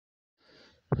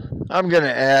I'm going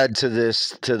to add to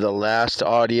this, to the last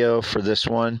audio for this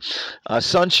one.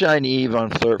 Sunshine Eve on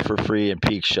Flirt for Free and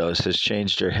Peak Shows has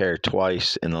changed her hair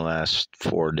twice in the last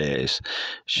 4 days.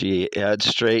 She had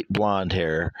straight blonde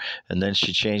hair, and then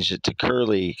she changed it to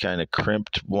curly, kind of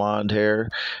crimped blonde hair,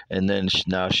 and then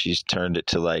now she's turned it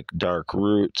to like dark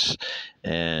roots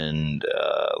and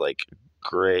like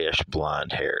grayish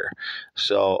blonde hair.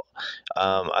 So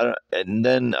I don't, and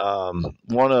then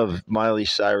one of Miley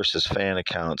Cyrus's fan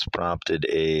accounts prompted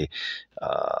a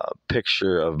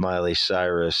picture of Miley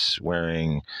Cyrus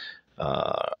wearing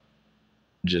uh,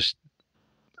 just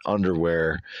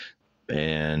underwear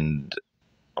and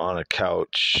on a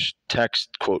couch,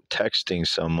 texting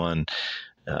someone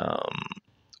um,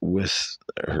 with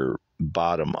her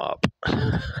bottom up.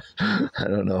 I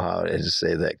don't know how to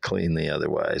say that cleanly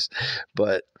otherwise,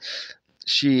 but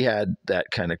she had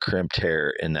that kind of crimped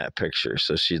hair in that picture,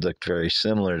 so she looked very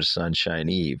similar to Sunshine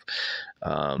Eve.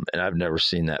 And I've never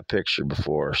seen that picture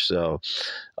before. So,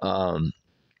 um,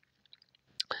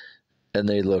 and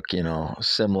they look,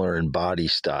 similar in body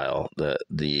style.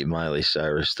 The Miley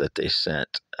Cyrus that they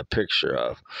sent a picture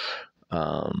of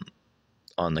um,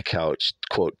 on the couch,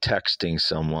 quote, texting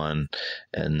someone,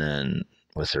 and then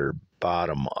with her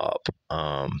bottom up.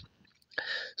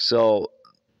 So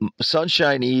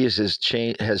Sunshine Ease has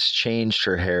changed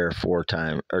her hair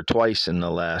twice in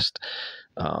the last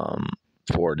um,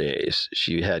 4 days.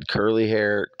 She had curly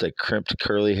hair, like crimped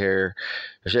curly hair.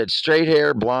 She had straight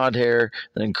hair, blonde hair,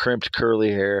 then crimped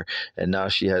curly hair, and now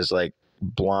she has like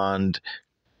blonde,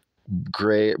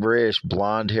 grayish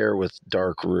blonde hair with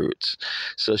dark roots.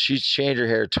 So she's changed her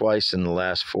hair twice in the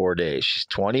last 4 days. She's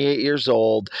 28 years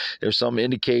old. There's some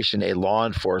indication a law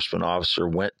enforcement officer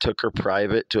took her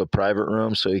to a private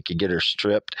room so he could get her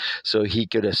stripped, so he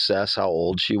could assess how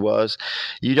old she was.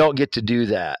 You don't get to do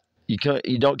that.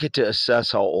 You don't get to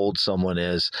assess how old someone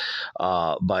is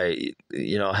by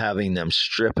having them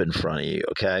strip in front of you.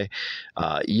 Okay,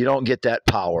 you don't get that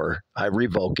power. I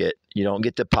revoke it. You don't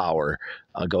get the power.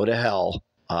 Go to hell.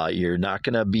 You're not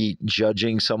going to be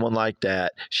judging someone like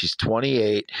that. She's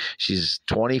 28. She's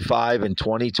 25 in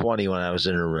 2020 when I was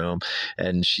in her room,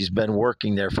 and she's been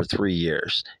working there for 3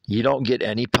 years. You don't get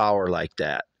any power like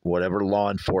that. Whatever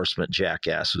law enforcement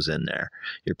jackass was in there,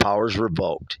 your power's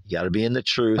revoked. You got to be in the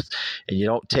truth, and you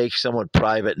don't take someone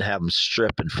private and have them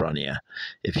strip in front of you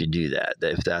if you do that,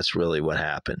 if that's really what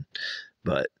happened.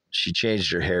 But she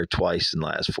changed her hair twice in the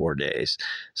last 4 days.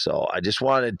 So I just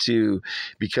wanted to,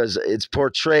 because it's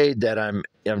portrayed that I'm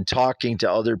talking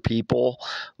to other people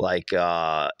like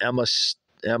Emma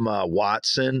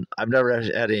Watson. I've never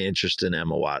had any interest in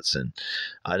Emma Watson.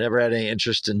 I never had any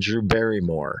interest in Drew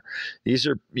Barrymore. These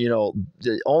are,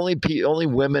 the only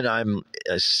women I'm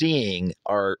seeing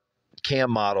are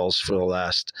cam models for the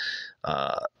last,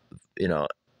 you know,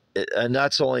 and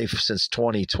that's only since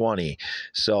 2020.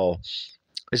 So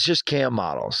it's just cam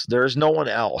models. There's no one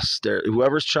else.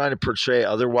 Whoever's trying to portray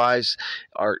otherwise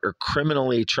are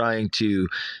criminally trying to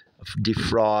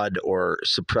defraud or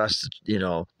suppress,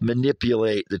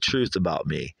 manipulate the truth about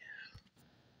me.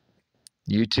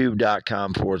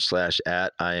 YouTube.com/@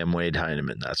 I am Wade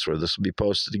Heineman. That's where this will be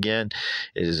posted again.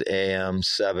 It is AM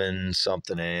 7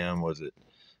 something AM. Was it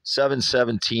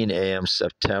 7:17 AM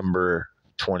September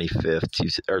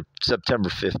 25th or September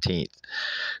 15th.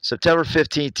 September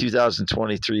 15th,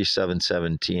 2023,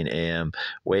 7:17 AM.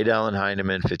 Wade Allen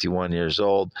Heineman, 51 years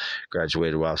old,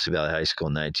 graduated Wapsie Valley High School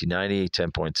in 1990,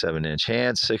 10.7-inch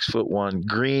hands, 6'1",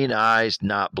 green eyes,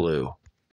 not blue.